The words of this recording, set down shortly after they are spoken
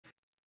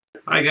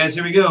Alright guys,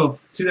 here we go.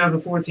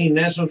 2014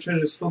 National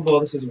Treasures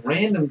Football. This is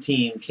Random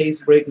Team,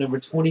 case break number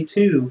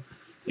 22.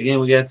 Again,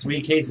 we got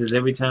 3 cases.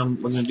 Every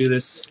time we're going to do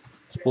this,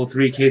 pull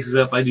 3 cases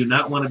up. I do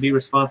not want to be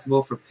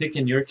responsible for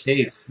picking your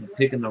case and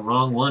picking the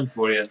wrong one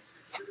for you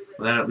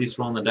without at least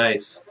rolling the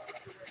dice.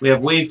 We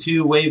have Wave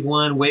 2, Wave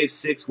 1, Wave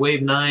 6,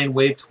 Wave 9,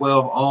 Wave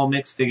 12, all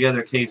mixed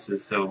together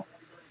cases. So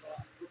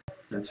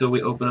until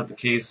we open up the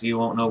case, you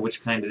won't know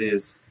which kind it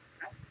is.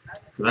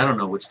 Because I don't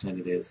know which kind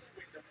it is.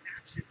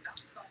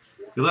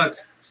 Good luck.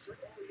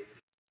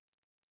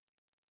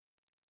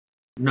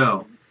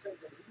 No.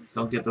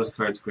 Don't get those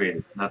cards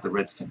graded. Not the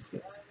Redskins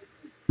hits.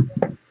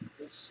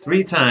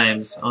 3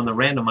 times on the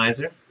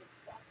randomizer.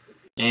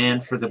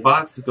 And for the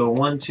boxes, go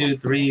 1, 2,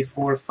 3,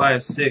 4,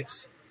 5,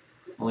 6.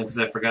 Only because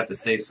I forgot to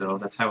say so.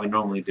 That's how we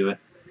normally do it.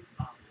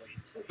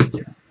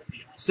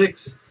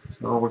 6. So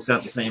it all works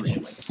out the same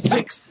anyway.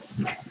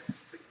 6.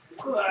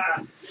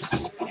 I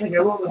think I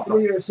rolled a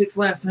 3 or a 6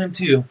 last time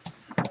too.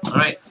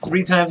 Alright,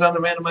 3 times on the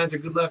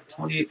randomizer. Good luck.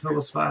 28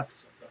 total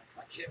spots.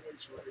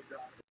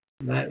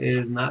 That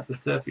is not the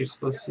stuff you're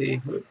supposed to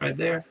see. Right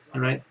there.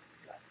 Alright.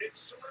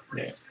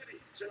 There.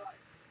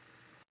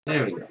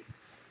 There we go.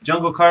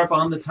 Jungle Carp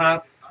on the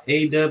top.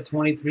 A-Dub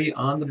 23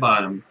 on the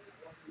bottom.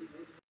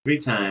 3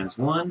 times.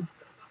 1,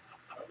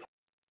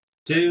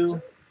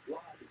 2,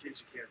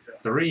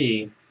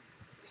 3.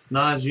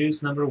 Snaw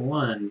Juice number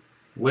 1.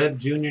 Webb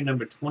Jr.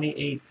 number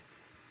 28.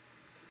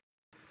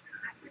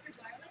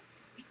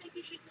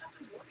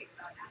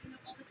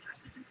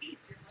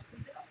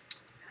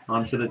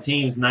 On to the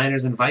teams,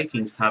 Niners and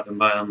Vikings, top and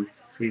bottom,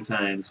 3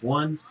 times.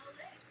 1,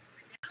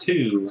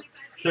 2,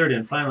 third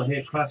and final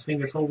hit, cross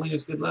fingers, hold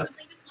wingers, good luck.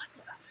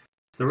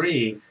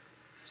 3,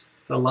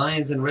 the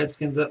Lions and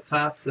Redskins up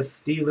top, the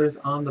Steelers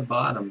on the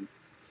bottom.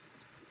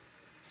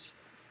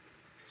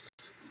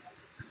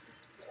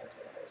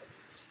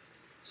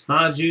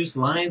 Snaw Juice,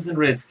 Lions and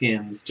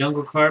Redskins,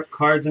 Jungle Carp,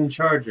 Cards and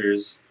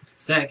Chargers,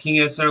 Sat King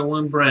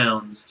SR1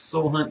 Browns,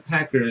 Soul Hunt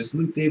Packers,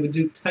 Luke David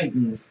Duke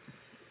Titans,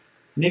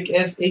 Nick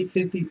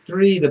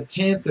S853, the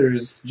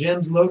Panthers,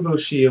 Gems Logo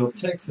Shield,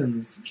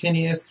 Texans,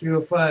 Kenny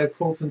S305,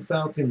 Colton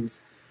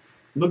Falcons,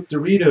 Luke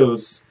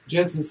Doritos,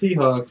 Jets and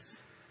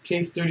Seahawks,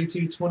 Case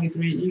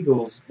 3223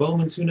 Eagles,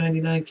 Bowman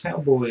 299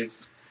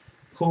 Cowboys,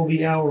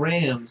 Colby Owl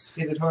Rams,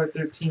 Hit It Hard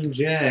 13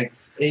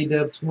 Jags,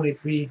 A-Dub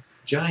 23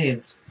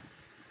 Giants,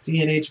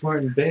 TNH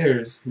Martin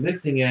Bears,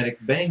 Lifting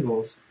Addict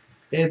Bengals,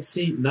 Ed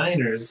Seat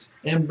Niners,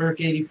 M.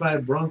 Burke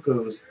 85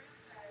 Broncos,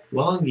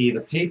 Longy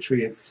the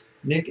Patriots,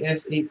 Nick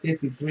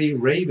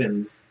S853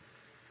 Ravens,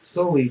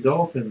 Sully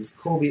Dolphins,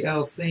 Colby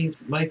Owl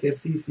Saints, Mike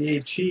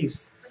SCCA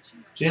Chiefs,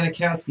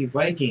 Janikowski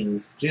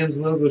Vikings, Gems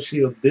Logo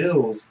Shield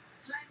Bills,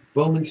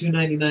 Bowman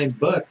 299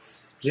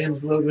 Bucks,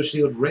 Gems Logo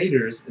Shield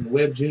Raiders, and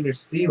Webb Jr.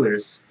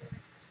 Steelers.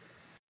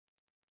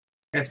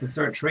 You guys can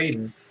start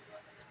trading.